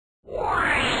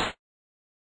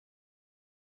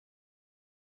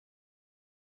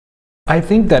I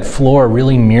think that FLAURA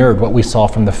really mirrored what we saw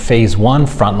from the phase 1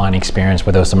 frontline experience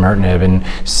with osimertinib, and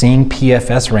seeing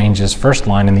PFS ranges first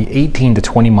line in the 18 to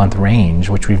 20 month range,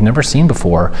 which we've never seen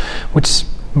before, which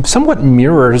somewhat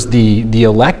mirrors the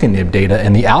alectinib data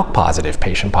in the ALK positive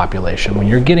patient population. When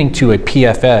you're getting to a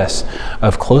PFS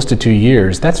of close to 2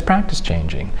 years, that's practice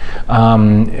changing.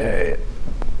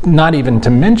 Not even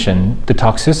to mention the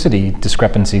toxicity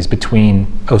discrepancies between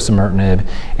osimertinib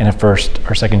and a first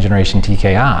or second generation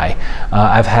TKI.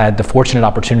 I've had the fortunate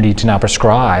opportunity to now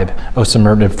prescribe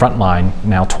osimertinib frontline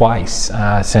now twice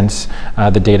since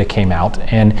the data came out,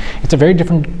 and it's a very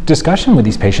different discussion with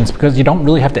these patients because you don't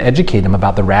really have to educate them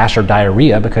about the rash or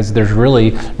diarrhea because there's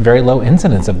really very low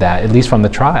incidence of that, at least from the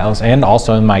trials and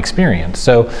also in my experience.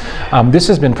 So this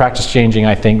has been practice changing,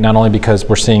 I think, not only because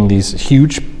we're seeing these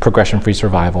huge progression-free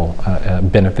survival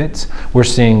benefits, we're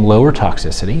seeing lower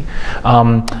toxicity,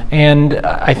 and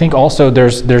I think also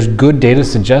there's good data to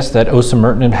suggest that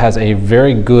osimertinib has a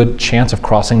very good chance of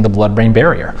crossing the blood-brain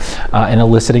barrier and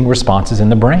eliciting responses in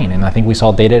the brain, and I think we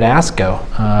saw data at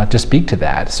ASCO to speak to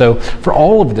that. So for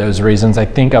all of those reasons, I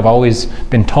think I've always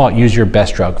been taught use your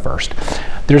best drug first.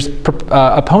 There's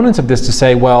opponents of this to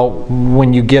say, well,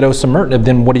 when you get osimertinib,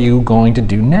 then what are you going to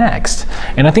do next?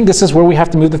 And I think this is where we have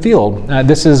to move the field.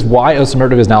 This is why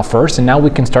osimertinib is now first, and now we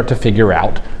can start to figure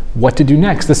out what to do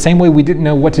next, the same way we didn't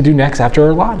know what to do next after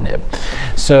erlotinib.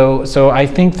 So I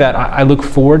think that I look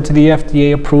forward to the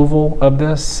FDA approval of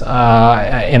this.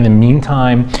 In the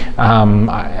meantime,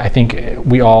 I think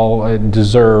we all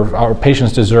deserve, our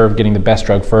patients deserve getting the best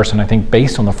drug first, and I think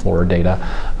based on the FLAURA data,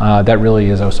 that really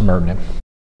is osimertinib.